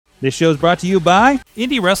This show is brought to you by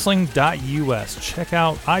IndieWrestling.us. Check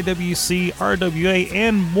out IWC, RWA,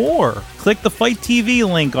 and more. Click the Fight TV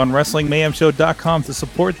link on WrestlingMayhemShow.com to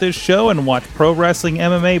support this show and watch pro wrestling,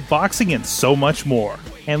 MMA, boxing, and so much more.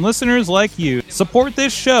 And listeners like you, support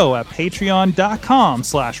this show at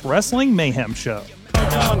Patreon.com/WrestlingMayhemShow.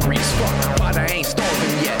 Hungry as fuck, but I ain't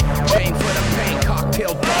starving yet. Chain for the pain,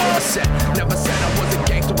 cocktail bar set. Never said I was a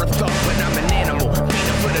gangster or thug, but I'm an animal.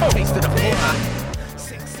 Beating for the taste of the floor.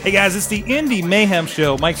 Hey guys, it's the Indie Mayhem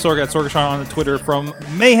Show. Mike Sorgat, Sorgatron on the Twitter from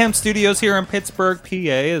Mayhem Studios here in Pittsburgh, PA.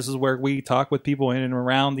 This is where we talk with people in and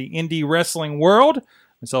around the indie wrestling world.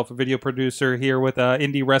 Myself, a video producer here with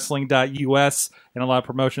IndieWrestling.us and a lot of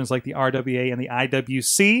promotions like the RWA and the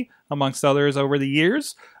IWC, amongst others, over the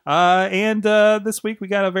years. And this week we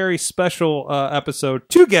got a very special episode.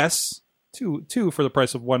 Two guests, two for the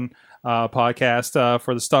price of one podcast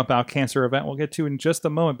for the Stomp Out Cancer event we'll get to in just a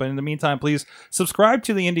moment. But in the meantime, please subscribe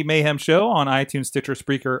to the Indie Mayhem Show on iTunes, Stitcher,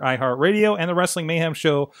 Spreaker, iHeartRadio, and the Wrestling Mayhem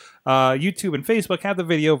Show YouTube and Facebook have the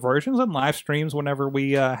video versions and live streams whenever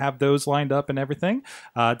we have those lined up and everything.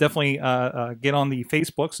 Definitely get on the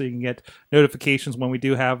Facebook so you can get notifications when we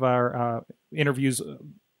do have our interviews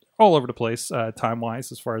all over the place,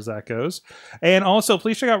 time-wise, as far as that goes. And also,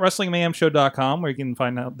 please check out WrestlingMayhemShow.com, where you can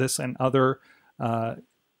find out this and other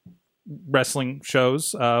wrestling shows,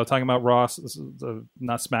 talking about Raw,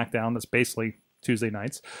 not SmackDown, that's basically Tuesday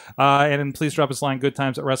nights. And then please drop us a line,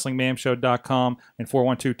 goodtimes at WrestlingMayhemShow.com and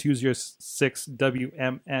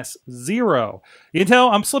 412-206-WMS0. You can tell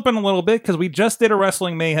I'm slipping a little bit because we just did a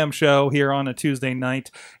Wrestling Mayhem show here on a Tuesday night,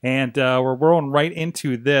 and we're rolling right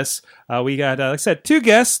into this. We got, like I said, two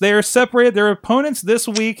guests. They're separated. Their opponents this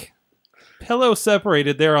week, pillow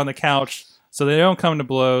separated there on the couch, so they don't come to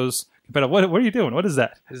blows. But what are you doing? What is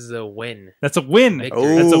that? This is a win. That's a win.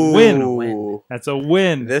 Victory. That's a win. Win. That's a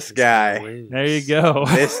win. This guy. There you go.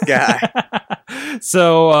 This guy.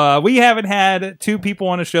 So we haven't had two people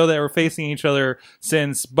on a show that were facing each other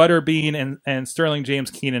since Butterbean and Sterling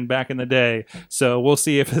James Keenan back in the day. So we'll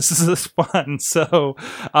see if this is fun. So,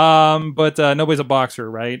 but nobody's a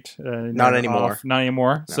boxer, right? Not anymore. Not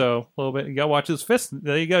anymore. No. So a little bit. You got to watch his fist.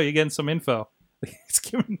 There you go. You're getting some info. It's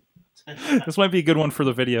giving. This might be a good one for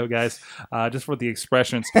the video, guys, just for the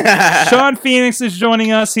expressions. Sean Phoenix is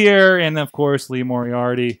joining us here, and of course, Lee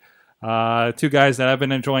Moriarty. Two guys that I've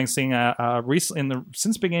been enjoying seeing since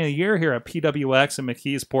the beginning of the year here at PWX in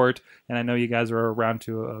McKeesport, and I know you guys are around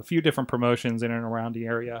to a few different promotions in and around the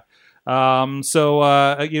area.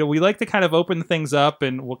 So we like to kind of open things up,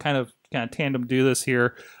 and we'll kind of tandem do this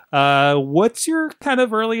here. What's your kind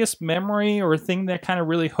of earliest memory or thing that kind of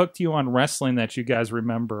really hooked you on wrestling that you guys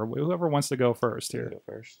remember? Whoever wants to go first here. Go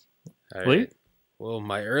first. All right. Well,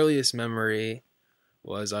 my earliest memory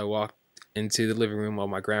was I walked into the living room while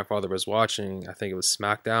my grandfather was watching. I think it was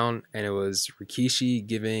SmackDown, and it was Rikishi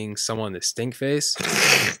giving someone the stink face.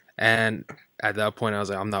 And at that point, I was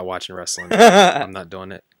like, I'm not watching wrestling. I'm not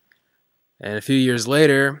doing it. And a few years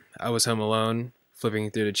later, I was home alone,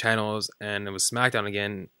 flipping through the channels, and it was SmackDown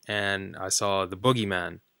again, and I saw the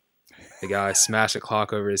Boogeyman. The guy smashed a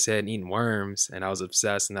clock over his head and eating worms, and I was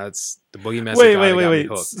obsessed, and that's the Boogeyman's the guy that got me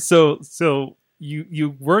hooked. So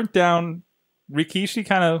you weren't down. Rikishi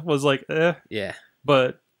kind of was like, yeah,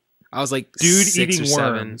 but I was like dude 6 eating or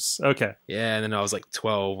 7. worms. Okay, yeah, and then I was like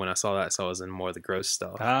 12 when I saw that, so I was in more of the gross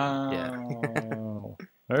stuff. Yeah.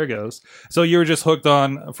 There it goes. So you were just hooked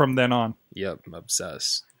on from then on. Yep, I'm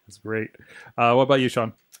obsessed. That's great. What about you,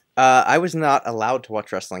 Sean? I was not allowed to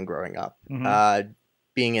watch wrestling growing up. Mm-hmm.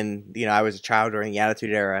 Being in, I was a child during the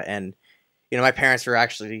Attitude Era, and my parents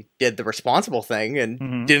actually did the responsible thing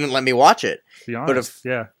and didn't let me watch it. To be honest,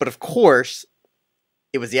 But of course,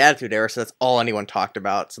 it was the Attitude Era, so that's all anyone talked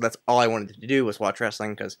about. So that's all I wanted to do was watch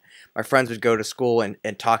wrestling, because my friends would go to school and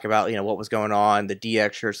talk about what was going on, the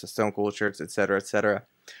DX shirts, the Stone Cold shirts, etc., etc.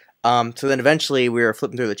 So then eventually we were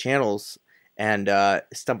flipping through the channels and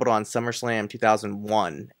stumbled on SummerSlam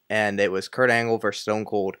 2001, and it was Kurt Angle versus Stone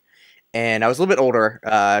Cold. And I was a little bit older,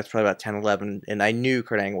 I was probably about 10, 11, and I knew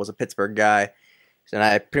Kurt Angle was a Pittsburgh guy.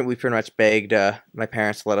 And we pretty much begged my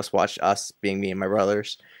parents to let us watch, us being me and my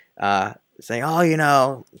brothers, saying,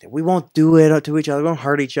 we won't do it to each other, we won't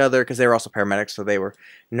hurt each other, because they were also paramedics, so they were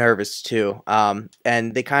nervous too.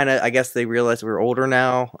 And they kind of, I guess they realized we were older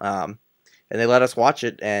now, and they let us watch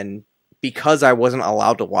it, and because I wasn't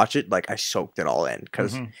allowed to watch it, I soaked it all in,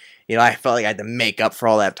 because, I felt like I had to make up for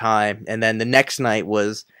all that time. And then the next night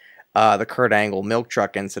was the Kurt Angle milk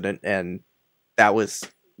truck incident, and that was,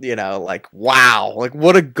 wow,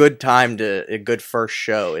 what a good time a good first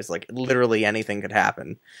show is, literally anything could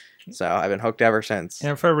happen. So I've been hooked ever since.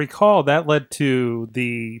 And if I recall, that led to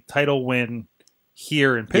the title win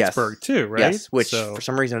here in Yes. Pittsburgh too, right? Yes, which So- for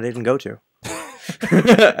some reason I didn't go to.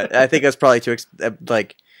 I think that's probably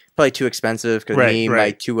too expensive because Right, me, my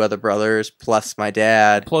right. 2 other brothers, plus my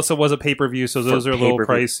dad, Plus, it was a pay-per-view, so those For are a little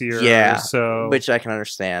pay-per-view. pricier. Yeah, So which I can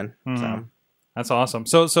understand. Mhm. So. that's awesome.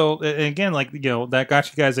 So and again, like, that got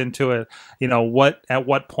you guys into it. At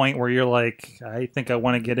what point where you're like, I think I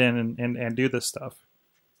want to get in and do this stuff.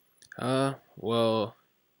 Well,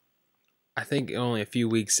 I think only a few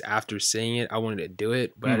weeks after seeing it, I wanted to do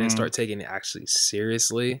it, but I didn't Mhm. start taking it actually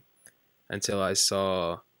seriously until I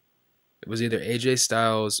saw it was either AJ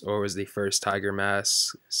Styles or it was the first Tiger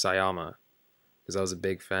Mask Sayama, because I was a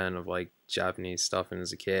big fan of like Japanese stuff and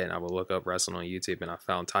as a kid, and I would look up wrestling on YouTube, and I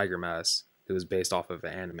found Tiger Mask. It was based off of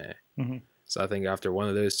an anime. Mhm. So I think after one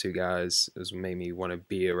of those 2 guys, it was made me want to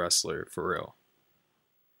be a wrestler for real.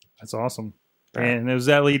 That's awesome. Yeah. And does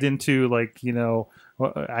that lead into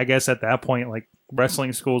I guess at that point, like,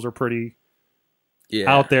 wrestling schools are pretty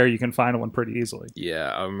Yeah. out there. You can find one pretty easily. Yeah,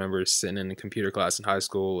 I remember sitting in a computer class in high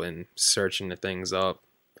school and searching the things up,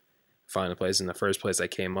 find a place. And the first place I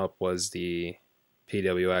came up was the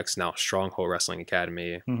PWX, now Stronghold Wrestling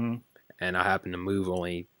Academy. hmm And I happened to move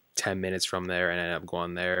only 10 minutes from there and ended up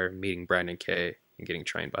going there, meeting Brandon Kay and getting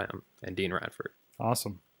trained by him, and Dean Radford.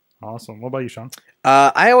 Awesome. What about you, Sean?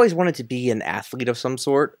 I always wanted to be an athlete of some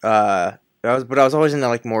sort. I was always into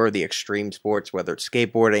like more of the extreme sports, whether it's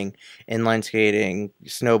skateboarding, inline skating,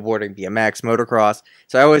 snowboarding, BMX, motocross.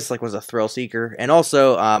 So I always was a thrill seeker, and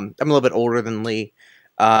also I'm a little bit older than Lee.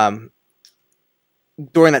 During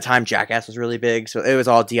that time, Jackass was really big, so it was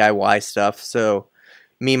all DIY stuff. So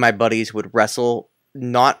me and my buddies would wrestle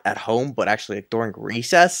not at home, but actually during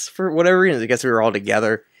recess for whatever reason. I guess we were all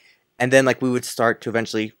together. And then we would start to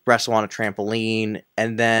eventually wrestle on a trampoline.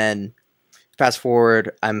 And then fast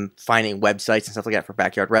forward, I'm finding websites and stuff like that for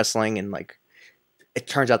backyard wrestling. And it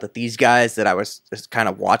turns out that these guys that I was just kind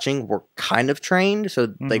of watching were kind of trained. So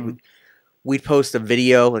Mhm. we'd post a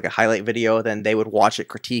video, a highlight video, then they would watch it,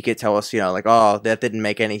 critique it, tell us, oh, that didn't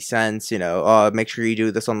make any sense. Oh, make sure you do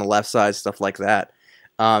this on the left side, stuff like that.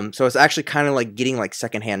 So it's actually kind of getting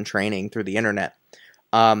secondhand training through the internet.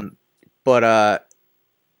 But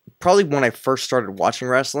probably when I first started watching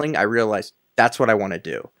wrestling, I realized that's what I want to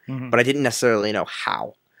do. Mhm. But I didn't necessarily know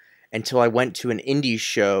how until I went to an indie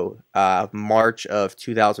show, March of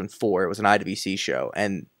 2004. It was an IWC show.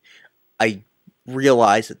 And I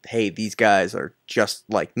realized that, hey, these guys are just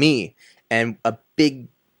like me. And a big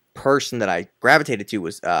person that I gravitated to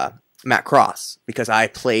was Matt Cross, because I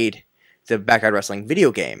played the Backyard Wrestling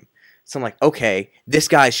video game. So I'm like, okay, this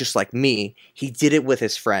guy's just like me. He did it with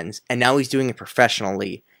his friends, and now he's doing it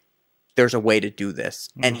professionally. There's a way to do this.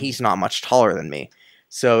 And he's not much taller than me.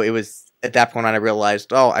 So it was at that point I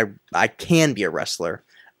realized, I can be a wrestler.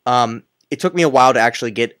 It took me a while to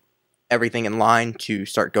actually get everything in line to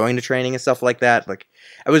start going to training and stuff like that.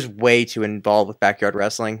 I was way too involved with backyard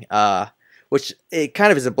wrestling, which it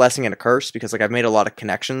kind of is a blessing and a curse, because I've made a lot of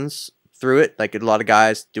connections through it. A lot of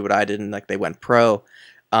guys do what I did, and they went pro.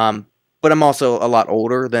 But I'm also a lot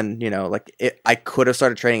older than, I could have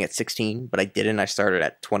started training at 16, but I didn't. I started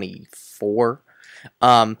at 24.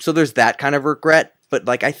 So there's that kind of regret. But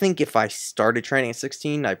I think if I started training at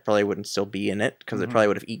 16, I probably wouldn't still be in it, because it probably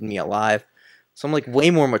would have eaten me alive. So I'm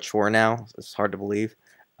way more mature now. It's hard to believe.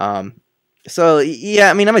 So yeah,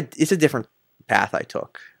 I mean, it's a different path I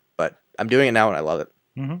took, but I'm doing it now and I love it.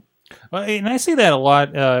 Mm-hmm. Well, and I see that a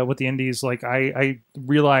lot with the indies. I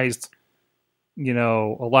realized, a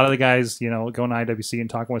lot of the guys, going to IWC and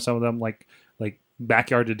talking with some of them,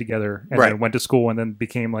 backyarded together and Right. then went to school and then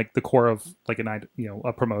became the core of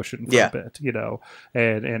a promotion for Yeah. a bit,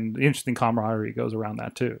 and interesting camaraderie goes around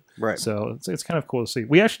that too. Right. So it's kind of cool to see.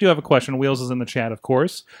 We actually do have a question. Wheels is in the chat, of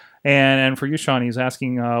course. And for you, Sean, he's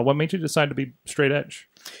asking, what made you decide to be straight edge?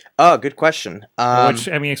 Oh, good question. Which,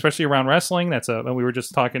 I mean, especially around wrestling, and we were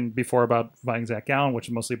just talking before about buying Zach Gallen, which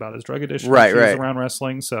is mostly about his drug addiction Right, issues right. around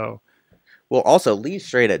wrestling. So, well, also Lee's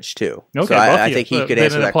straight edge too. okay, So both I of think he you. could Then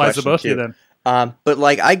answer it that applies question to both too. of you then. But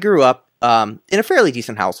I grew up in a fairly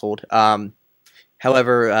decent household.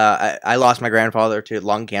 However, I lost my grandfather to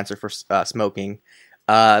lung cancer for smoking.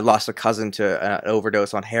 I lost a cousin to an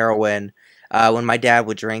overdose on heroin. When my dad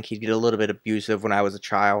would drink, he'd get a little bit abusive when I was a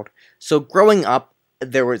child. So growing up,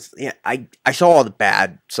 there was I saw all the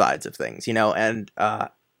bad sides of things, and I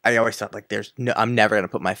always thought I'm never gonna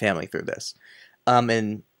put my family through this.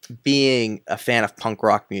 And being a fan of punk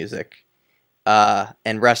rock music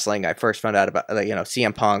and wrestling, I first found out about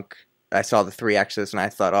CM Punk. I saw the 3X's and I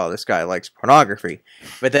thought, oh, this guy likes pornography.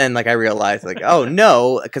 But then I realized oh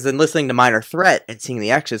no, because in listening to Minor Threat and seeing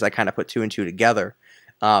the X's, I kind of put two and two together.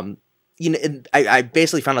 I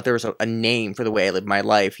basically found out there was a name for the way I lived my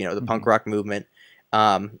life, the punk rock movement,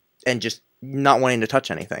 and just not wanting to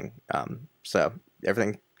touch anything. So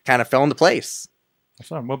everything kind of fell into place.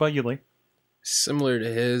 So, what about you, Lee? Similar to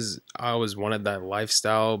his, I always wanted that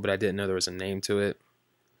lifestyle, but I didn't know there was a name to it.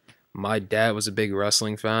 My dad was a big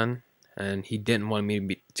wrestling fan, and he didn't want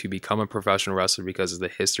me to become a professional wrestler because of the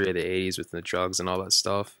history of the 80s with the drugs and all that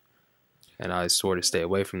stuff. And I sort of stay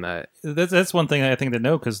away from that. That's one thing I think to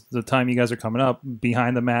know, because the time you guys are coming up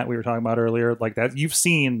behind the mat we were talking about earlier, like that, you've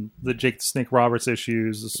seen the Jake the Snake Roberts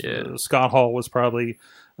issues. Yeah. Scott Hall was probably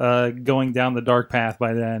going down the dark path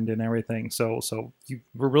by then and everything. So you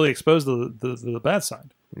were really exposed to the bad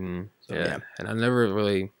side. Yeah, and I never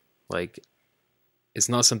really it's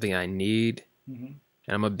not something I need. And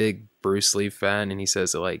I'm a big Bruce Lee fan, and he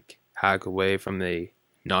says to hack away from the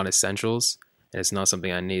non-essentials. And it's not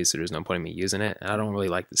something I need, so there's no point in me using it. And I don't really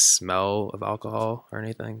like the smell of alcohol or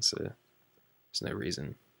anything, so there's no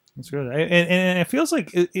reason. That's good. And it feels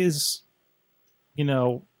like it is,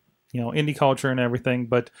 indie culture and everything,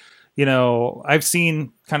 but I've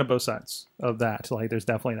seen kind of both sides of that. Like, there's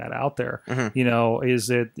definitely that out there. Is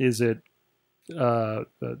it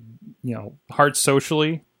hard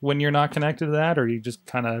socially when you're not connected to that, or you just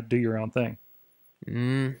kind of do your own thing?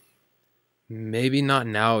 Maybe not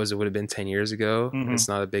now as it would have been 10 years ago. It's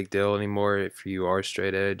not a big deal anymore if you are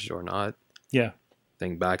straight edge or not. Yeah. I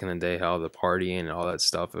think back in the day, how the partying and all that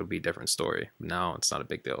stuff, it would be a different story. Now it's not a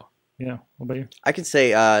big deal. Yeah. What about you? I can say,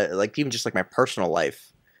 even just my personal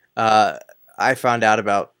life, I found out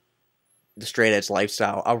about the straight edge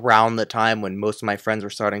lifestyle around the time when most of my friends were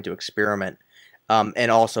starting to experiment.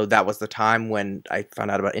 And also that was the time when I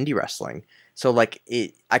found out about indie wrestling. So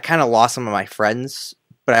I kind of lost some of my friends,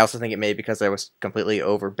 but I also think it may be because I was completely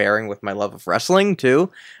overbearing with my love of wrestling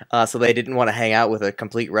too. So they didn't want to hang out with a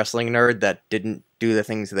complete wrestling nerd that didn't do the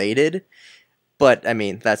things they did. But I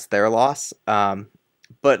mean, that's their loss.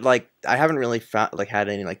 But I haven't really found had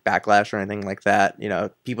any backlash or anything like that.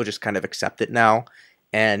 People just kind of accept it now.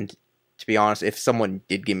 And to be honest, if someone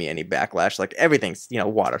did give me any backlash, everything's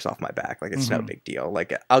water's off my back. It's no big deal.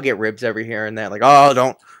 I'll get ribs every here and there. Oh,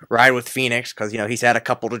 don't ride with Phoenix because he's had a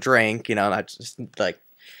couple to drink. And I just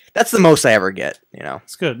that's the most I ever get.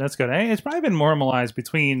 It's good. That's good. It's probably been normalized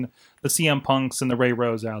between the CM Punks and the Ray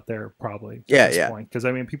Rose out there, probably. At this point. Because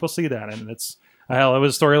people see that, and it's hell, it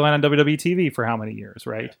was a storyline on WWE TV for how many years,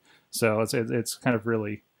 right? So it's kind of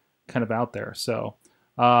really kind of out there. So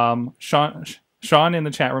Sean in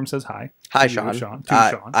the chat room says hi. Hi, to Sean.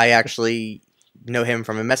 Sean. I actually know him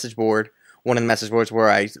from a message board. One of the message boards where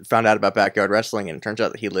I found out about Backyard Wrestling, and it turns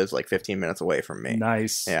out that he lives 15 minutes away from me.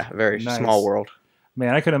 Nice. Yeah, very small world.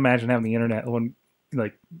 Man, I could imagine having the internet when,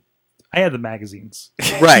 I had the magazines,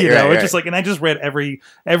 right? It's just and I just read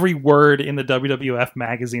every word in the WWF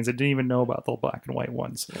magazines. I didn't even know about the black and white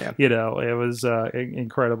ones. Yeah. It was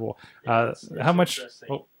incredible. How much?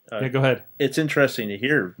 Go ahead. It's interesting to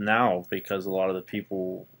hear now because a lot of the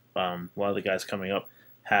people, a lot of the guys coming up,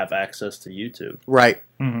 have access to YouTube. Right.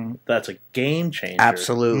 Mm-hmm. That's a game changer.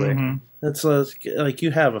 Absolutely. Mm-hmm. That's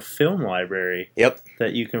you have a film library. Yep.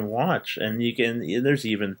 That you can watch, and there's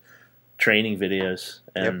even training videos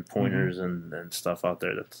and pointers and stuff out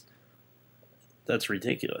there. That's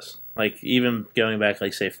ridiculous. Even going back,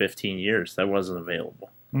 say 15 years, that wasn't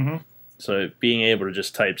available. Mm-hmm. So being able to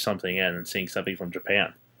just type something in and seeing something from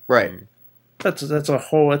Japan, right? That's a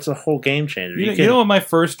whole game changer. You know what my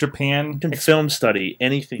first Japan you can film study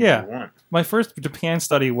anything you want. My first Japan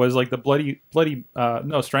study was the bloody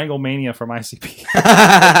Stranglemania from ICP.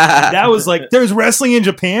 That was there's wrestling in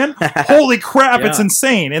Japan? Holy crap, it's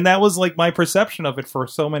insane. And that was my perception of it for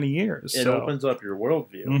so many years. It opens up your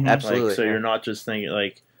worldview. Mm-hmm. Absolutely. So you're not just thinking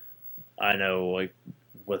I know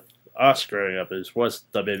with us growing up, it was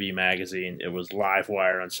WWE Magazine. It was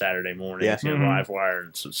Livewire on Saturday mornings. Mm-hmm. Livewire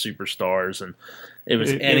and Superstars, and it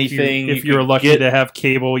was anything. If you were lucky to have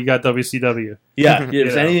cable, you got WCW. Yeah, it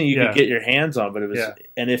was anything you could get your hands on. But it was, Yeah.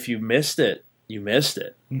 and if you missed it, you missed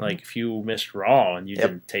it. Mm-hmm. If you missed Raw and you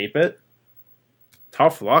didn't tape it,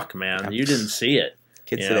 tough luck, man. You didn't see it.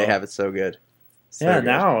 Kids today have it so good. Good.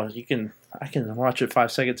 Now I can watch it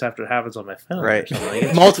 5 seconds after it happens on my phone. Right. Or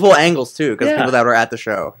something. Multiple angles too, because people that were at the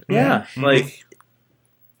show. Yeah, Mm-hmm.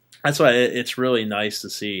 That's why it's really nice to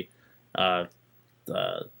see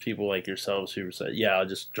people like yourselves who said, "Yeah, I'll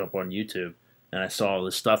just jump on YouTube," and I saw all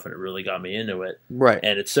this stuff, and it really got me into it. Right.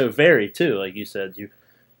 And it's so varied too. Like you said, you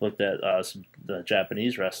looked at the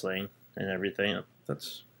Japanese wrestling and everything.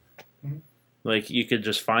 That's you could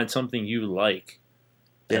just find something you like.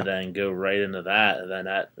 And then go right into that,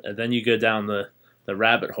 and then you go down the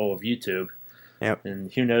rabbit hole of YouTube, Yep.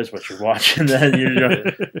 And who knows what you're watching? Then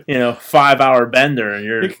you're 5-hour bender, and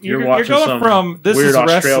you're watching going some from, this weird is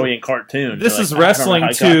Australian cartoon. This You're is like, I don't know wrestling how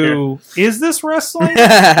I got here. to, is this wrestling?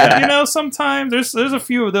 Sometimes there's a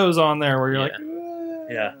few of those on there where you're like,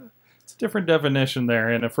 Yeah. it's a different definition there,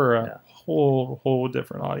 and for a whole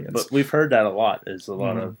different audience. But we've heard that a lot. Is a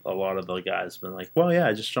lot of the guys been like, well, yeah,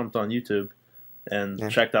 I just jumped on YouTube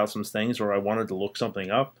and checked out some things, or I wanted to look something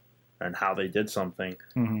up and how they did something,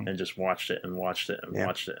 and just watched it and watched it and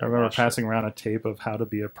watched it. I remember passing around a tape of how to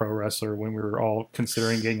be a pro wrestler when we were all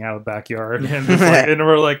considering getting out of the backyard, and, and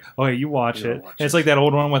we're like, "Oh, hey, you watch it." And it's like that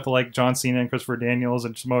old one with like John Cena and Christopher Daniels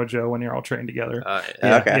and Samoa Joe when you're all trained together. Okay.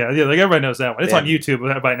 Like everybody knows that one. It's on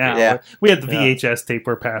YouTube by now. Yeah. We had the VHS tape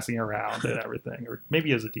we're passing around and everything, or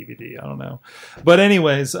maybe as a DVD. I don't know. But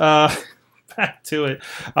anyways, back to it.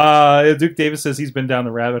 Duke Davis says he's been down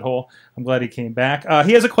the rabbit hole. I'm glad he came back.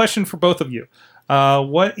 He has a question for both of you.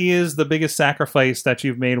 What is the biggest sacrifice that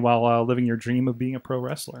you've made while living your dream of being a pro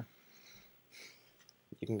wrestler?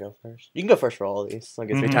 You can go first. You can go first for all of these. That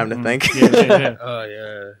gives me time to think. Yeah.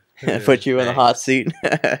 Oh yeah. Put you in the hot seat.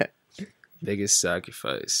 Biggest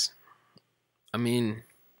sacrifice. I mean,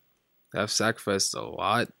 I've sacrificed a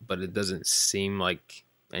lot, but it doesn't seem like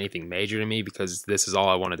anything major to me because this is all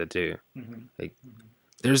I wanted to do. Like,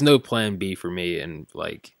 there's no plan B for me, and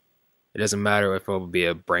like, it doesn't matter if I'll be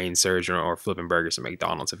a brain surgeon or flipping burgers at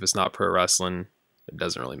McDonald's. If it's not pro wrestling, it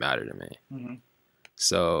doesn't really matter to me.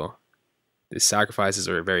 So the sacrifices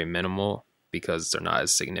are very minimal because they're not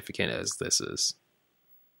as significant as this is.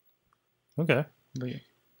 Okay.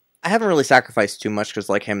 I haven't really sacrificed too much because,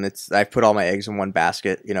 like him, I put all my eggs in one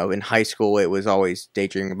basket. In high school, it was always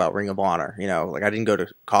daydreaming about Ring of Honor. Like I didn't go to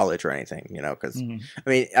college or anything. Because I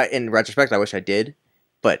mean, in retrospect, I wish I did,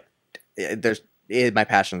 but my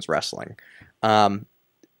passion's wrestling. So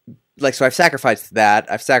I've sacrificed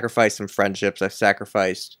that. I've sacrificed some friendships. I've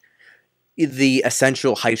sacrificed the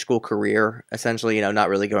essential high school career. Essentially, not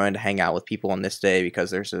really going to hang out with people on this day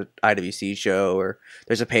because there's an IWC show or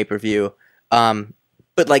there's a pay-per-view.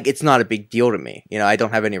 But it's not a big deal to me. I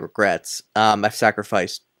don't have any regrets. I've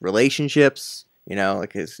sacrificed relationships,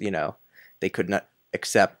 because, they could not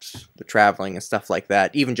accept the traveling and stuff like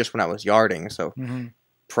that, even just when I was yarding. So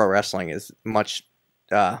pro wrestling is much,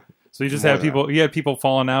 so you just had people, you had people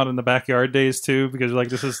falling out in the backyard days too, because you're like,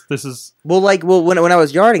 this is. Well, when I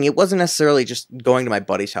was yarding, it wasn't necessarily just going to my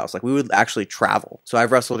buddy's house. We would actually travel. So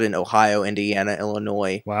I've wrestled in Ohio, Indiana,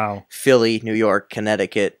 Illinois, Philly, New York,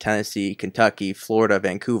 Connecticut, Tennessee, Kentucky, Florida,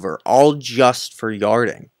 Vancouver, all just for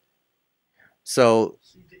yarding. So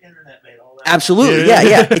the internet made all that. Absolutely,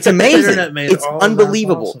 yeah. It's amazing. The internet made It's all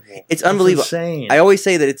unbelievable. that possible. It's unbelievable. Insane. I always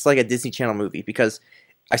say that it's like a Disney Channel movie because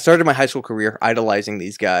I started my high school career idolizing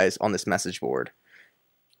these guys on this message board.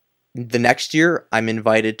 The next year, I'm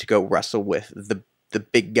invited to go wrestle with the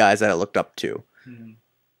big guys that I looked up to.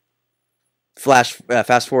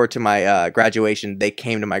 Fast forward to my graduation, they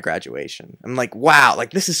came to my graduation. I'm like, wow,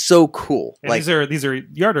 this is so cool. And these are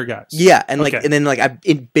yarder guys. Yeah, and and then I've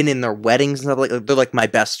been in their weddings and stuff. They're my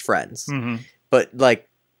best friends. But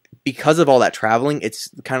because of all that traveling, it's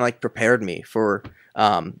kind of prepared me for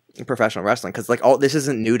professional wrestling because all this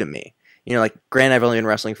isn't new to me. Granted, I've only been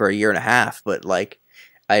wrestling for a year and a half, but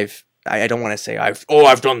I don't want to say I've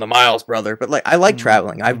done the miles, brother, but I like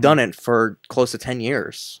traveling. I've done it for close to 10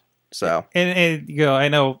 years. So and I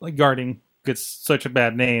know yarding gets such a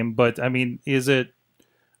bad name, but I mean, is it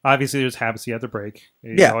obviously there's habits you have to break?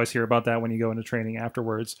 You always hear about that when you go into training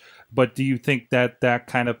afterwards. But do you think that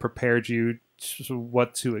kind of prepared you to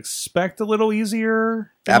what to expect a little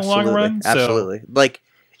easier in the long run? Absolutely.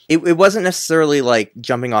 It wasn't necessarily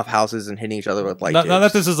jumping off houses and hitting each other with light. Not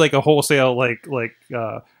that this is a wholesale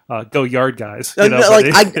go yard guys. Do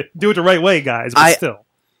it the right way, guys. But still,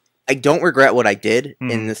 I don't regret what I did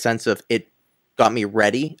in the sense of it got me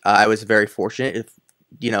ready. I was very fortunate. If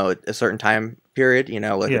a certain time period,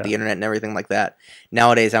 with the internet and everything like that.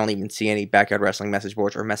 Nowadays, I don't even see any backyard wrestling message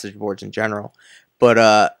boards or message boards in general.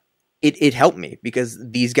 But it helped me because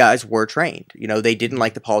these guys were trained. They didn't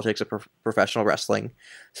like the politics of professional wrestling,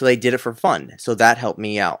 so they did it for fun. So that helped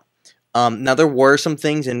me out. Now, there were some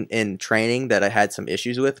things in training that I had some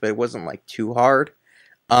issues with, but it wasn't too hard.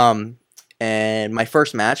 And my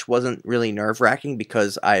first match wasn't really nerve-wracking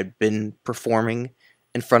because I had been performing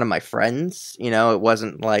in front of my friends. It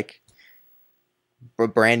wasn't a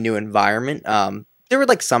brand new environment. There were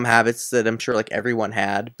some habits that I'm sure everyone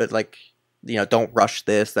had, but don't rush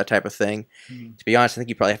this, that type of thing. To be honest, I think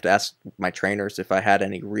you probably have to ask my trainers if I had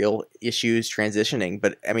any real issues transitioning.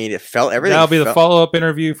 But I mean, it felt everything. That'll be the follow-up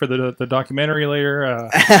interview for the documentary later.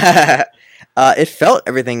 It felt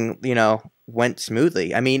everything, went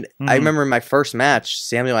smoothly. I mean, Mhm. I remember in my first match,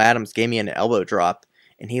 Samuel Adams gave me an elbow drop,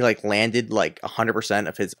 and he like landed like 100%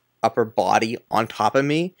 of his upper body on top of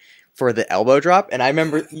me for the elbow drop. And I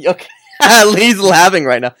remember, okay, Lee's laughing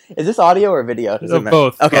right now. Is this audio or video? Does it matter?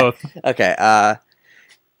 Both. Okay. Both. Okay. I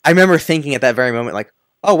remember thinking at that very moment, like,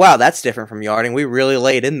 oh wow, that's different from yarding. We really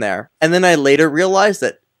laid in there. And then I later realized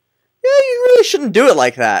that, yeah, you really shouldn't do it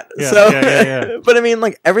like that. Yeah, So, yeah. but I mean,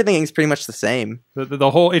 like, everything is pretty much the same. The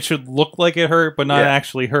whole it should look like it hurt, but not Yeah.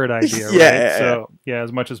 actually hurt idea, right? Yeah. So yeah,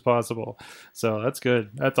 as much as possible. So that's good.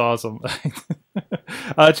 That's awesome.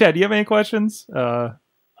 Chad, do you have any questions? Right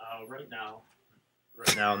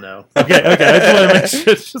now, no. Okay. I just want to make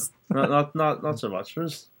sure. It's just Not so much.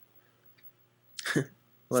 Just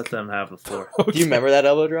let them have the floor. Do you remember that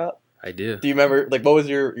elbow drop? I do. Do you remember, like, what was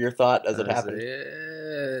your thought as it I was happened? like,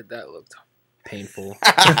 yeah, that looked painful.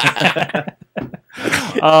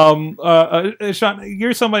 Sean,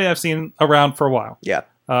 you're somebody I've seen around for a while. Yeah.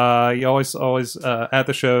 You always at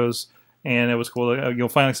the shows, and it was cool. You'll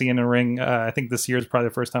finally see you in the ring. I think this year is probably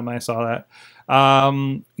the first time I saw that.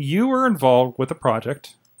 You were involved with a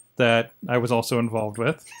project that I was also involved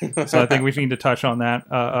with, so I think we need to touch on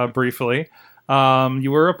that briefly.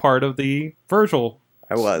 You were a part of the Virgil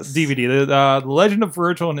I was. DVD, the Legend of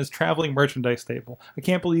Virgil and his traveling merchandise table. I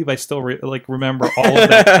can't believe I still remember all of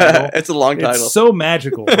that title. It's a long title. It's so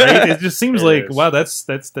magical, right? It just seems It like is. wow, that's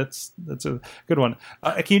a good one.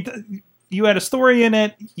 You had a story in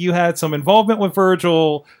it. You had some involvement with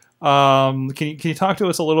Virgil. Can you talk to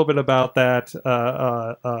us a little bit about that?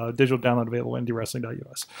 Digital download available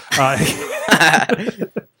indiewrestling.us.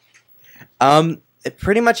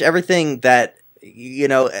 Pretty much everything that, you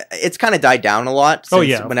know, it's kind of died down a lot since Oh,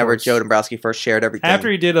 yeah, of whenever course. Joe Dombrowski first shared everything. After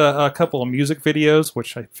he did a couple of music videos,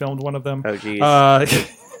 which I filmed one of them. Oh, geez. Uh,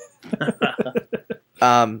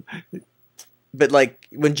 But like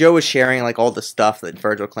when Joe was sharing like all the stuff that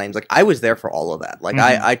Virgil claims, like I was there for all of that. Like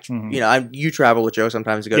I Mhm. you know, you travel with Joe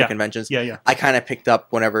sometimes to go Yeah. to conventions. yeah. I kind of picked up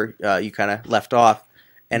whenever you kind of left off,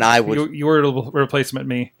 and I would You were the replacement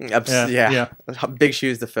me. yeah, big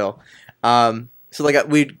shoes to fill. So like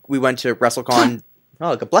we went to WrestleCon.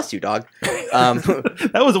 Oh, God bless you, dog. Was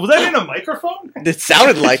that in a microphone? It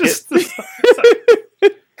sounded like Just- it.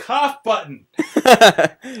 Cough button.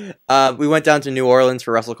 We went down to New Orleans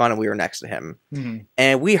for WrestleCon, and we were next to him, Mhm.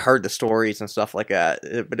 and we heard the stories and stuff like that.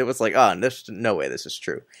 But it was like, oh, there's no way this is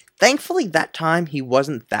true. Thankfully, that time he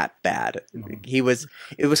wasn't that bad. Mhm. He was.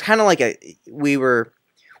 It was kind of like we were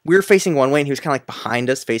facing one way, and he was kind of like behind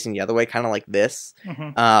us, facing the other way, kind of like this.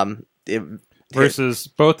 Mhm. Versus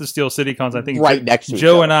both the Steel City cons, I think right next to each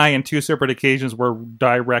Joe other. and I, in two separate occasions, were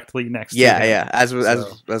directly next. to him. Yeah. As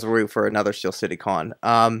we for another Steel City Con.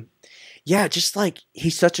 Yeah, just like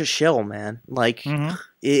he's such a shill, man. Like Mhm.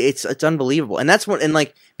 it's unbelievable, and that's what, and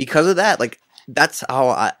like because of that, like that's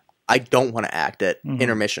how I don't want to act at Mhm.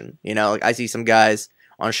 intermission. You know, like I see some guys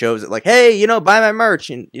on shows that like, hey, you know, buy my merch,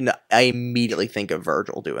 and you know, I immediately think of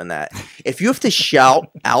Virgil doing that. If you have to shout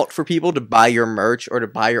out for people to buy your merch or to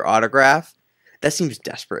buy your autograph, that seems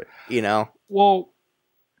desperate. You know. Well,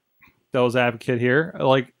 devil's advocate here.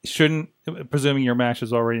 Like, presuming your match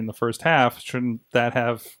is already in the first half, shouldn't that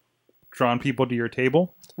have drawn people to your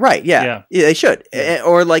table? Right, Yeah. yeah, they should.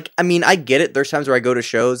 Or like, I mean, I get it. There's times where I go to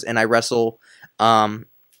shows and I wrestle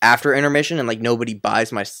after intermission, and like nobody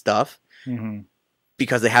buys my stuff Mm-hmm.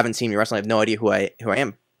 because they haven't seen me wrestle. I have no idea who I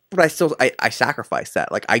am. But I sacrifice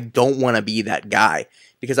that. Like, I don't want to be that guy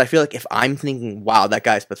because I feel like if I'm thinking, wow, that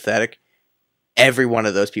guy's pathetic, every one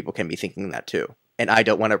of those people can be thinking that too, and I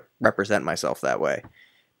don't want to represent myself that way.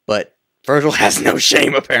 But Virgil has no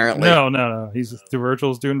shame, apparently. No.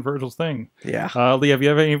 Virgil's doing Virgil's thing. Yeah. Lee, have you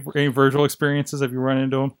have any Virgil experiences? Have you run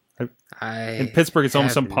into him? In Pittsburgh, it's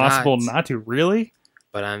almost have impossible not to. Really?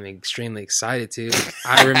 But I'm extremely excited to.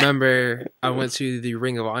 I remember I went to the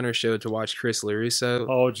Ring of Honor show to watch Chris LaRusso,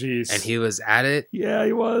 Oh, jeez. and he was at it, Yeah,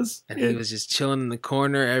 he was. and he was just chilling in the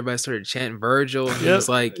corner. Everybody started chanting Virgil. And he Yep, was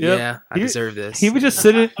like, yep. "Yeah, I He- deserve this." He was just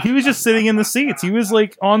sitting. He was just sitting in the seats. He was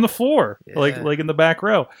like on the floor, like Yeah. in the back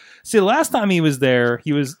row. See, the last time he was there,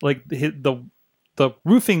 he was like the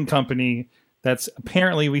roofing company. That's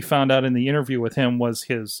apparently we found out in the interview with him was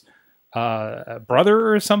his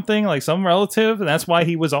brother or something, like some relative, and that's why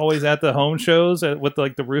he was always at the home shows with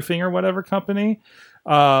like the roofing or whatever company.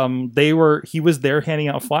 He was there handing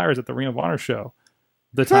out flyers at the Ring of Honor show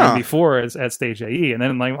the time Huh. before at Stage AE, and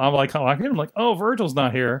then like I'm like, oh, Virgil's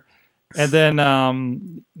not here.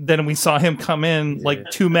 And then we saw him come in like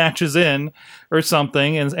 2 matches in or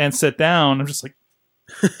something and sit down. I'm just like,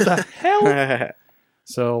 the hell?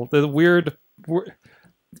 So the weird.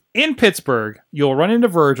 in Pittsburgh, you'll run into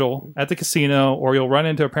Virgil at the casino, or you'll run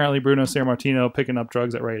into apparently Bruno Sammartino picking up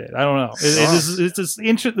drugs at Rite Aid. I don't know. It's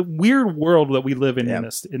this weird world that we live in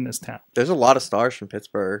this town. There's a lot of stars from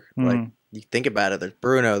Pittsburgh. Mhm. Like, you think about it. There's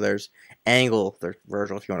Bruno. There's Angle. There's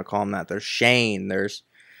Virgil, if you want to call him that. There's Shane. There's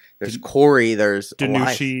Corey. There's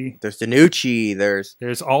Danucci. There's Danucci.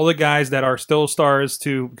 There's all the guys that are still stars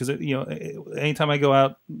too, because anytime I go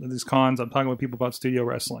out to these cons, I'm talking with people about studio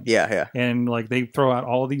wrestling. Yeah. And like they throw out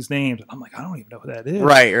all of these names, and I'm like, I don't even know who that is.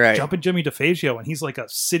 Right. Jumping Jimmy DeFazio, and he's like a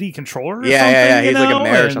city controller. Or Yeah. something, He's like a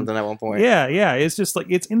mayor or and something at one point. Yeah. It's just like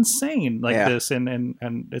it's insane, like Yeah. this, and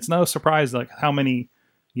it's no surprise like how many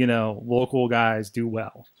local guys do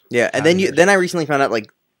well. Yeah, and then I recently found out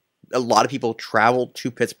like a lot of people travel to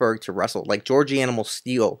Pittsburgh to wrestle. Like George Animal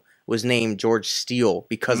Steel was named George Steel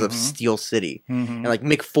because of Steel City, and like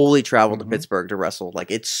Mick Foley traveled to Pittsburgh to wrestle.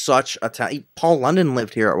 Like it's such a town. Paul London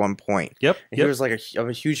lived here at one point. Yep. He was like I'm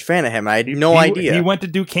a huge fan of him. I had no idea. He went to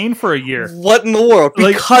Duquesne for a year. What in the world?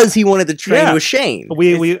 Because he wanted to train with Shane.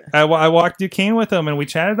 I walked Duquesne with him, and we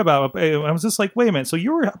chatted about it. I was just like, wait a minute. So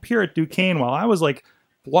you were up here at Duquesne while I was like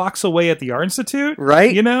blocks away at the Art Institute,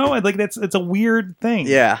 right? Like it's a weird thing.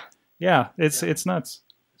 Yeah, it's nuts.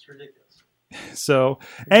 It's ridiculous. So,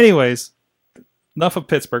 anyways, enough of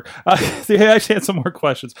Pittsburgh. They actually had some more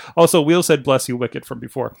questions. Also, Wheel said, "Bless you, Wicked" from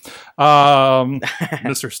before.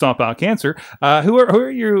 Mr. Stomp Out Cancer.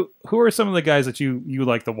 Who are some of the guys that you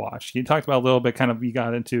like to watch? You talked about a little bit. Kind of you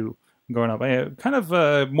got into growing up. Kind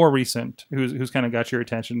of more recent. Who's kind of got your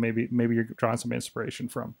attention? Maybe you're drawing some inspiration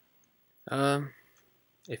from.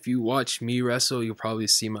 If you watch me wrestle, you'll probably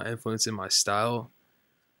see my influence in my style.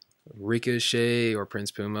 Ricochet or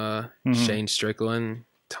Prince Puma, Shane Strickland,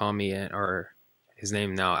 Tommy, or his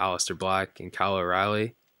name now, Aleister Black, and Kyle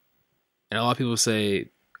O'Reilly. And a lot of people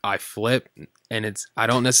say I flip, and I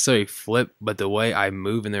don't necessarily flip, but the way I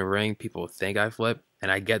move in the ring, people think I flip,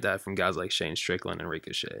 and I get that from guys like Shane Strickland and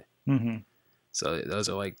Ricochet. Mm-hmm. So those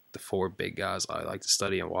are like the four big guys I like to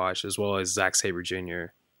study and watch, as well as Zack Sabre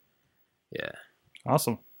Jr. Yeah.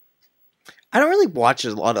 Awesome. I don't really watch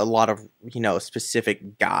a lot of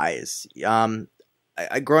specific guys.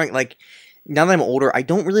 I growing like now that I'm older, I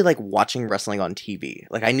don't really like watching wrestling on TV.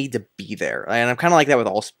 Like I need to be there, and I'm kind of like that with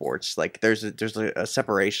all sports. Like there's a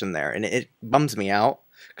separation there, and it bums me out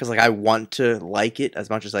because like I want to like it as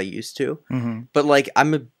much as I used to. Mm-hmm. But like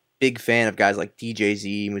I'm a big fan of guys like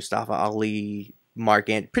DJZ, Mustafa Ali,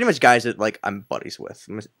 pretty much guys that like I'm buddies with.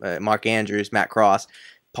 Mark Andrews, Matt Cross,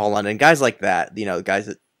 Paul London, guys like that. Guys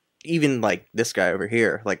that. Even like this guy over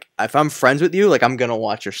here, like if I'm friends with you, like I'm gonna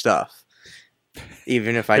watch your stuff,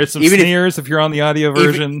 even if there's some sneers if you're on the audio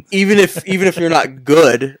version. Even if you're not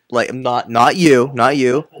good, like not you,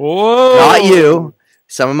 Whoa. not you.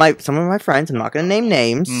 Some of my friends, I'm not gonna name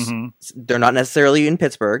names. Mm-hmm. They're not necessarily in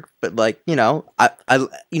Pittsburgh, but like I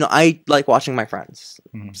like watching my friends,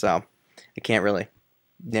 so I can't really.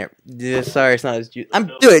 Yeah, sorry, it's not as juicy.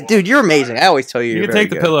 Dude, you're amazing. I always tell you. You can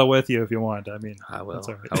take the pillow with you if you want. I mean, I will.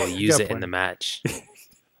 Right. I will use it in the match.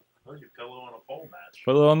 Well, your pillow on a pole match.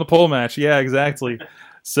 Pillow on the pole match. Yeah, exactly.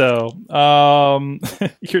 So,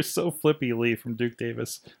 you're so flippy, Lee from Duke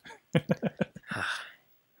Davis.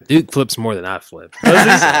 Duke flips more than I flip.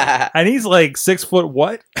 And he's like 6 foot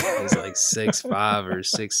what? He's like 6'5" or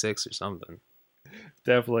 6'6" or something.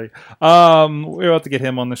 Definitely. We're about to get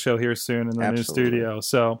him on the show here soon in the new studio.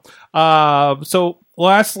 So,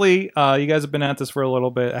 lastly, you guys have been at this for a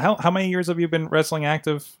little bit. How many years have you been wrestling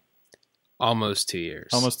active? Almost 2 years.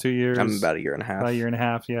 Almost 2 years. I'm about a year and a half. About a year and a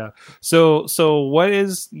half, yeah. So what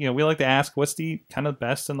is, we like to ask, what's the kind of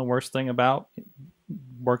best and the worst thing about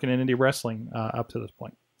working in indie wrestling up to this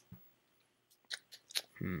point?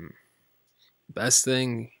 Best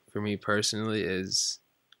thing for me personally is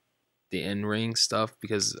the in-ring stuff,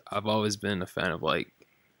 because I've always been a fan of like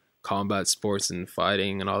combat sports and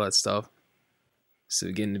fighting and all that stuff.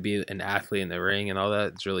 So getting to be an athlete in the ring and all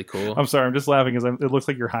that is really cool. I'm sorry, I'm just laughing because it looks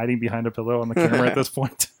like you're hiding behind a pillow on the camera at this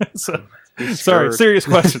point. So, sorry, serious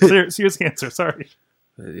question, serious answer. Sorry.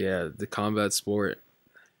 Yeah, the combat sport,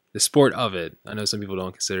 the sport of it. I know some people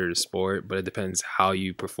don't consider it a sport, but it depends how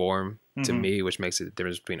you perform. To me, which makes it the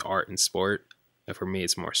difference between art and sport. And for me,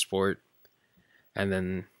 it's more sport. And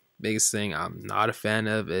then biggest thing I'm not a fan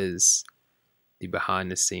of is the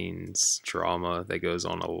behind the scenes drama that goes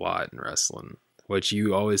on a lot in wrestling, which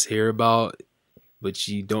you always hear about, but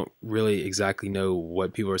you don't really exactly know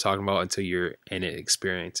what people are talking about until you're in it,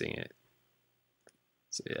 experiencing it.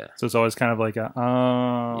 So yeah. So it's always kind of like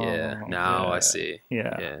I see.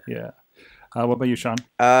 Yeah. What about you, Sean?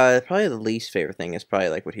 Probably the least favorite thing is probably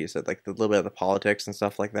like what he said, like the little bit of the politics and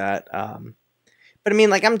stuff like that. But I mean,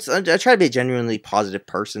 like, I try to be a genuinely positive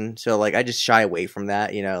person, so like I just shy away from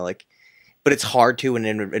that, you know, like. But it's hard to when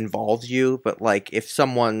it involves you. But like, if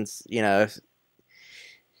someone's, you know,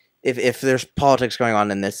 if there's politics going on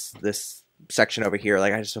in this section over here,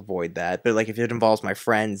 like I just avoid that. But like, if it involves my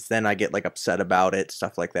friends, then I get like upset about it,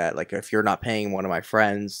 stuff like that. Like if you're not paying one of my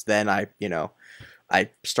friends, then I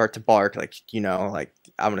start to bark, like, you know, like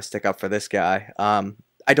I'm gonna stick up for this guy.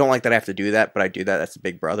 I don't like that I have to do that, but I do that. That's the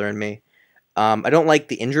big brother in me. I don't like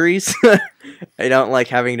the injuries. I don't like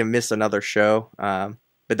having to miss another show.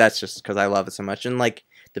 But that's just because I love it so much. And like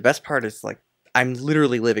the best part is like I'm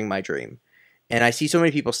literally living my dream. And I see so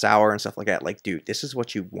many people sour and stuff like that. Like, dude, this is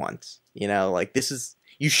what you want. You know, like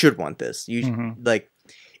you should want this. You like,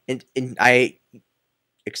 and I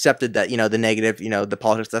accepted that, you know, the negative, you know, the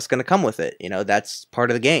politics that's going to come with it. You know, that's part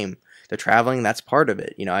of the game. The traveling, that's part of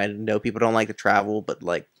it. You know, I know people don't like to travel, but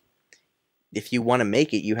like, if you want to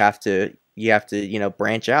make it, you have to, you know,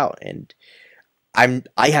 branch out. And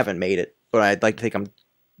I haven't made it, but I'd like to think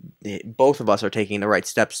both of us are taking the right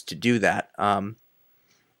steps to do that. A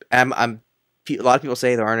lot of people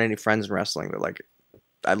say there aren't any friends in wrestling. They're like,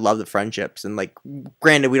 I love the friendships. And like,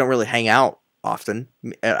 granted, we don't really hang out often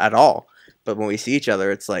at all, but when we see each other,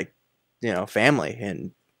 it's like, you know, family. And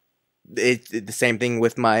it's the same thing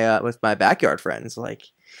with my backyard friends. Like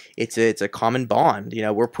it's a common bond. You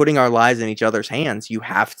know, we're putting our lives in each other's hands. You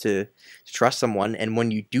have to trust someone. And when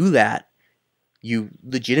you do that, you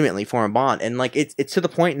legitimately form a bond. And like it's to the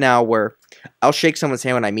point now where I'll shake someone's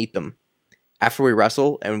hand when I meet them after we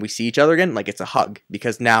wrestle and we see each other again. Like it's a hug,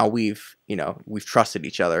 because now we've trusted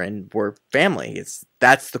each other and we're family.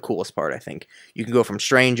 That's the coolest part. I think you can go from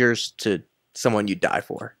strangers to someone you die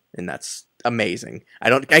for, and that's amazing. I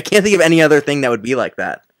can't think of any other thing that would be like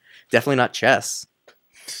that. Definitely not chess.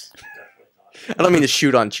 I don't mean to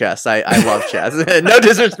shoot on chess. I love chess. No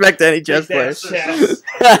disrespect to any chess players.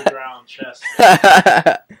 Underground chess.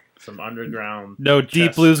 Some underground. No,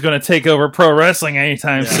 Deep Blue's going to take over pro wrestling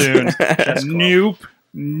anytime soon.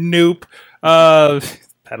 Nope.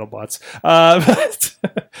 Pedal bots. Well,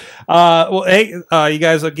 hey, you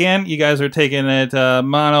guys are taking it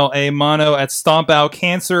mano a mano at Stomp Out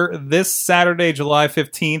Cancer this Saturday, July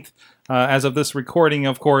 15th. As of this recording,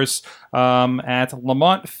 of course, at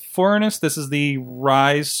Lamont Furnace. This is the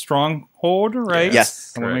Rise Stronghold, right?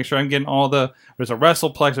 Yes. I want to make sure I'm getting there's a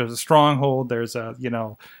WrestlePlex, there's a Stronghold, there's a, get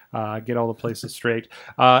all the places straight.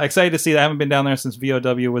 Excited to see that. I haven't been down there since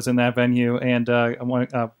VOW was in that venue, and I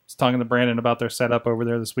was talking to Brandon about their setup over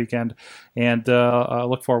there this weekend, and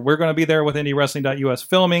look forward. We're going to be there with IndieWrestling.us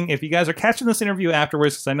filming. If you guys are catching this interview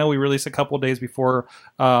afterwards, because I know we released a couple of days before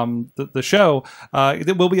the show,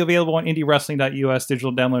 it will be available on IndieWrestling.us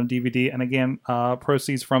digital download and DVD, and again,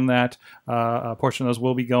 proceeds from that portion of those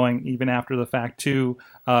will be going even after the fact to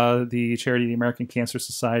the charity, the American Cancer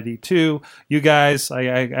Society, to you guys.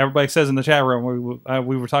 Everybody says in the chat room,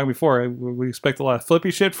 we were talking before, we expect a lot of flippy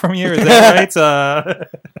shit from you. Is that right?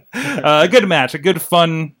 A good match, a good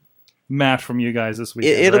fun match from you guys this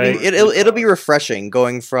weekend. It'll be refreshing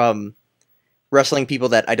going from wrestling people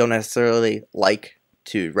that I don't necessarily like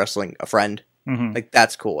to wrestling a friend. Mm-hmm. Like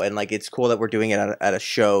that's cool, and like it's cool that we're doing it at a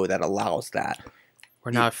show that allows that. We're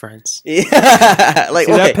not friends. Yeah. Like,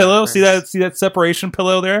 see that pillow? See that separation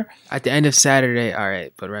pillow there? At the end of Saturday, all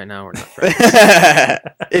right, but right now we're not friends.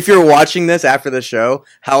 If you're watching this after the show,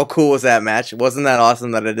 how cool was that match? Wasn't that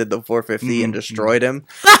awesome that I did the 450 and destroyed him?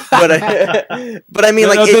 But I mean,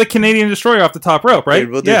 like the Canadian Destroyer off the top rope,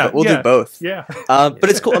 right? Dude, we'll do both. Yeah. But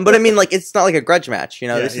it's cool. But I mean, like it's not like a grudge match. You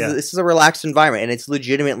know, Yeah, this is a relaxed environment, and it's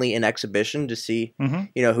legitimately an exhibition to see.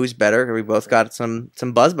 You know, who's better. We both got some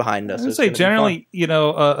buzz behind us. I would say generally,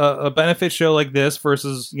 a benefit show like this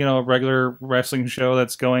versus, a regular wrestling show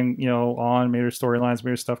that's going, on major storylines,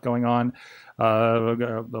 major stuff going on,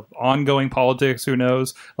 the ongoing politics, who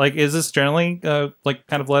knows? Like, is this generally like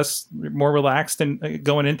kind of more relaxed and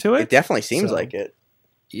going into it? It definitely seems like it.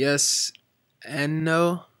 Yes and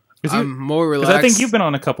no. I'm more relaxed. Because I think you've been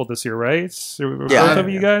on a couple this year, right? Both of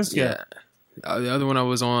you guys? Yeah. The other one I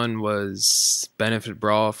was on was Benefit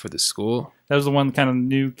Brawl for the school. That was the one kind of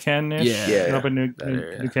New Ken-ish? Yeah. Up in New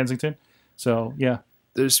Kensington. So, yeah.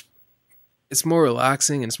 It's more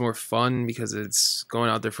relaxing and it's more fun because it's going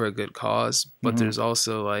out there for a good cause. But there's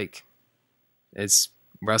also, it's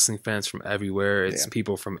wrestling fans from everywhere. It's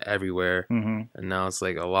people from everywhere. And now it's,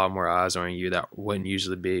 a lot more eyes on you that wouldn't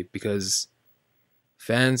usually be, because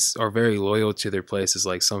fans are very loyal to their places.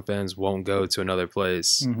 Like, some fans won't go to another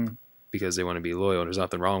place because they want to be loyal. There's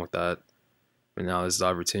nothing wrong with that. But now there's the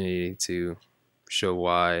opportunity to show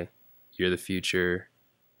why you're the future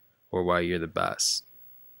or why you're the best.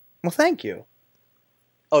 Well, thank you.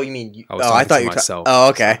 Oh, you mean? I was I talking thought to you were myself. Oh,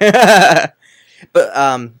 okay. But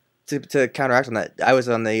to counteract on that, I was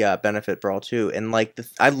on the benefit for all too, and like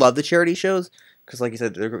I love the charity shows because, like you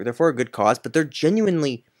said, they're for a good cause, but they're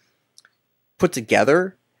genuinely put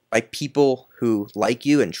together by people who like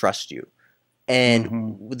you and trust you,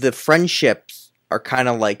 and the friendships are kind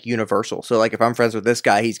of like universal. So, like if I'm friends with this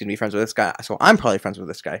guy, he's gonna be friends with this guy, so I'm probably friends with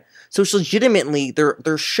this guy. So it's legitimately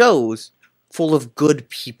they're shows full of good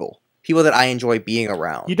people. People that I enjoy being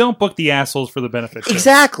around. You don't book the assholes for the benefit show.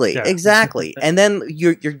 Exactly, Yeah. exactly. And then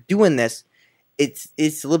you're doing this. It's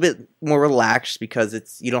a little bit more relaxed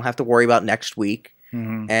because you don't have to worry about next week,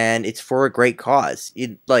 and it's for a great cause.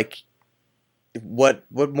 What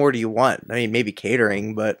more do you want? I mean, maybe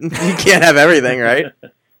catering, but you can't have everything, right?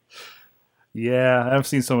 Yeah, I've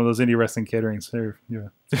seen some of those indie wrestling caterings. Yeah.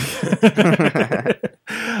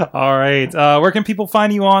 All right. Where can people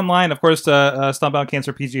find you online? Of course,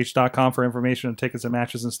 StompOutCancerPGH.com for information and tickets and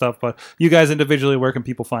matches and stuff. But you guys individually, where can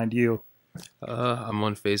people find you? I'm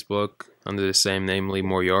on Facebook under the same name, Lee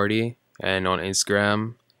Moriarty, and on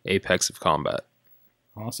Instagram, Apex of Combat.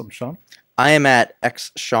 Awesome, Sean. I am at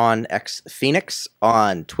XSeanXPhoenix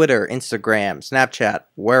on Twitter, Instagram, Snapchat,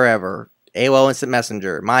 wherever. AOL Instant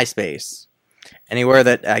Messenger, MySpace. Anywhere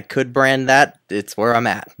that I could brand that, it's where I'm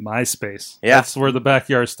at. MySpace. Yeah. That's where the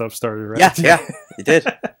backyard stuff started, right? Yeah, it did.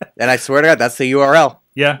 And I swear to God, that's the URL.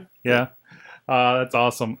 Yeah. That's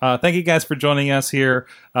awesome. Thank you guys for joining us here.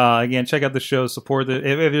 Again, check out the show, support if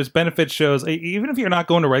there's benefit shows, even if you're not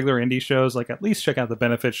going to regular indie shows, like at least check out the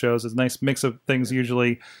benefit shows. It's a nice mix of things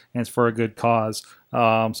usually, and it's for a good cause.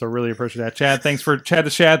 So really appreciate that. Chad, thanks for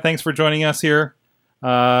joining us here.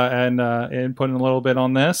 And putting a little bit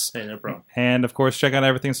on this. Hey, no problem. And of course, check out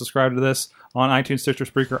everything. Subscribe to this on iTunes, Stitcher,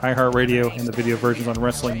 Spreaker, iHeartRadio, and the video versions on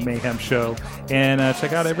Wrestling Mayhem Show. And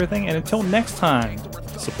check out everything. And until next time,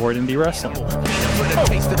 support indie wrestling. For the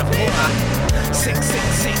taste of the blood. Sick,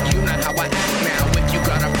 you know how I act now. If you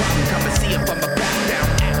got a problem, come and see if I'm a back down.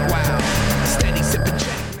 Act wild. Steady sipping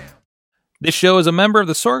Jack now. This show is a member of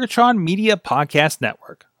the Sorgatron Media Podcast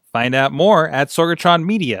Network. Find out more at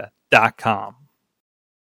sorgatronmedia.com.